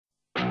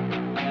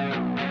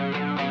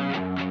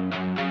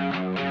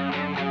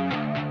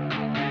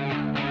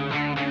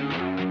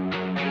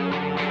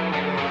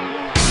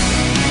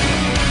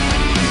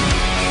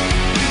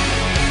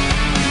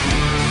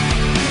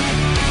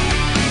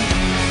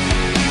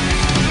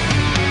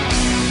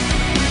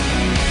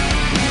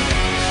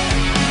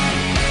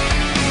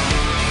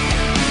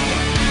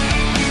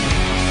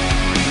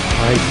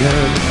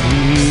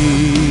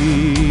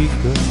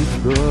because it's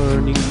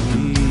burning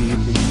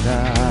deep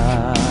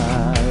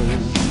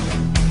inside,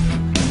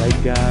 like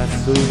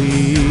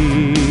gasoline,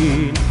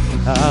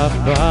 a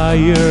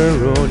fire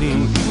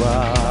running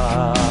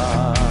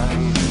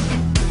wide.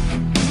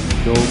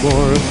 No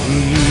more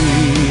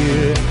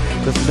fear,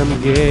 'cause I'm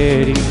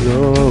getting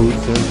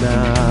closer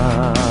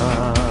now.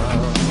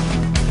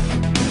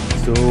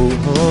 So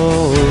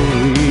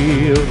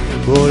unreal,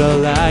 but I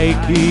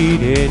like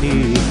it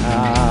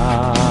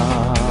anyhow.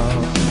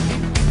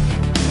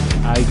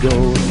 I go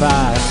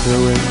faster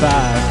and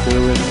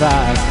faster and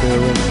faster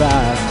and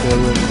faster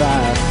and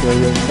faster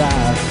and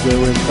faster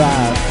and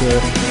faster.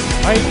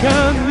 I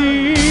can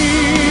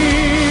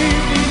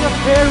live in a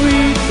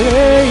fairy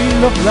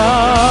tale of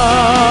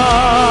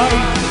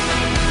life,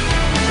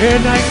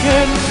 and I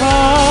can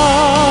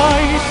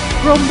hide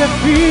from the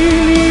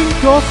feeling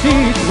 'cause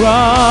it's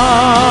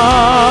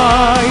right.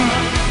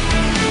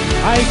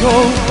 I go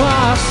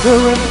faster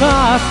and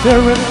faster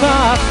and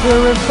faster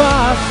and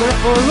faster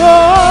for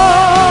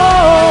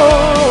all.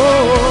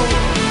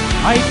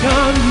 I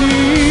can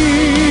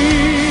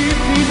live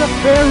in a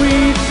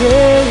fairy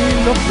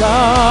tale of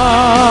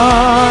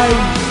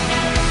life.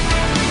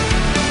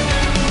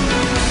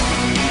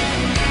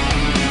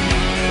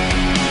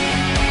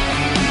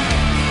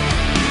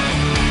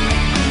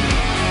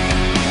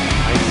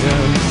 I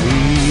can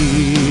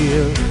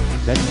feel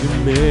that you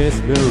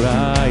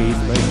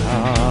mesmerize my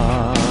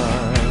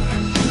heart.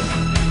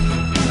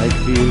 I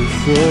feel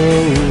so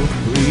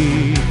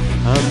free,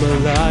 I'm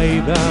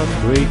alive, I'm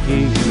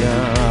breaking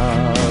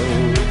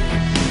out.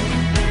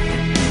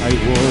 I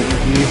won't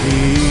give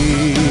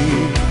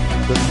in,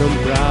 'cause I'm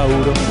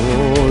proud of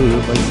all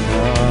my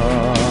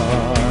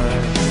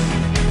scars.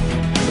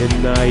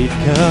 And I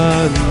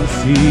can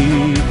see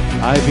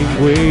I've been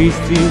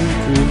wasting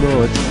too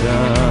much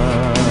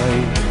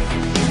time.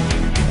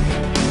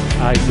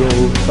 I go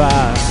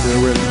faster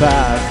and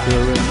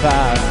faster and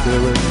faster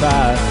and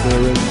faster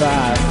and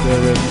faster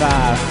and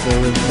faster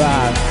and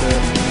faster.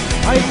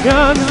 I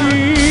can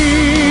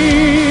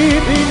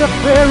live in a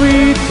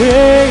fairy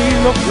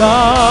tale of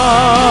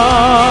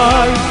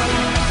life,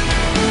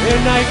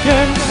 and I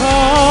can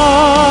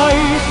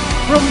hide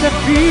from the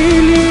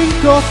feeling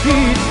 'cause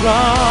it's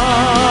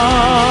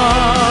right.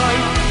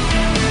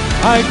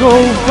 I go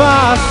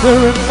faster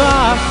and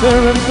faster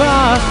and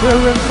faster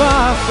and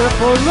faster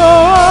for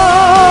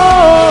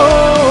love.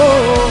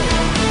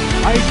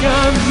 I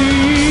can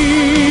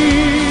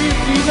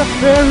live in a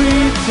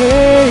fairy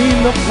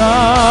tale of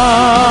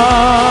life.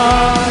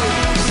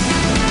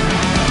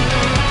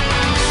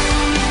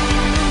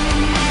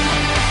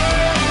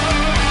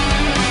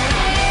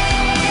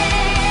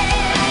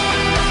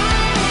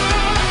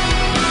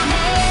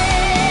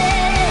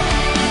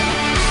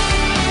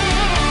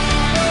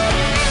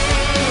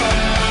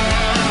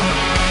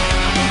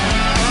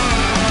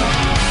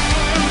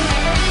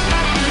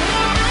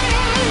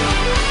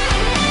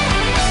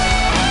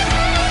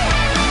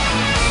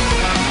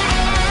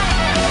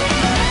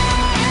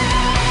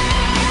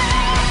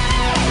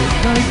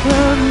 I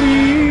can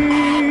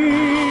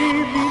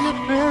live in a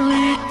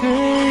fairy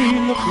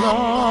tale of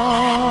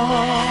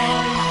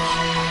life,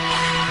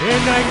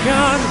 and I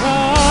can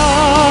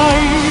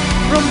hide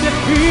from the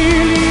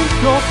feeling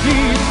 'cause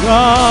it's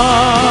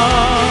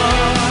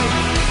right.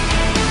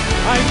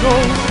 I go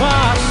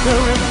faster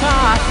and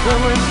faster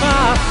and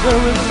faster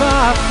and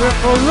faster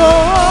for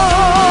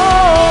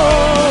love.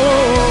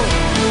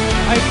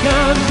 I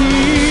can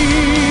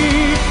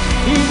live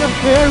in a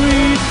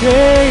fairy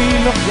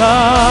tale of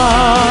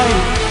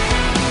life,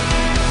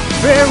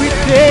 fairy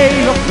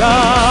tale of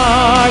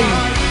life.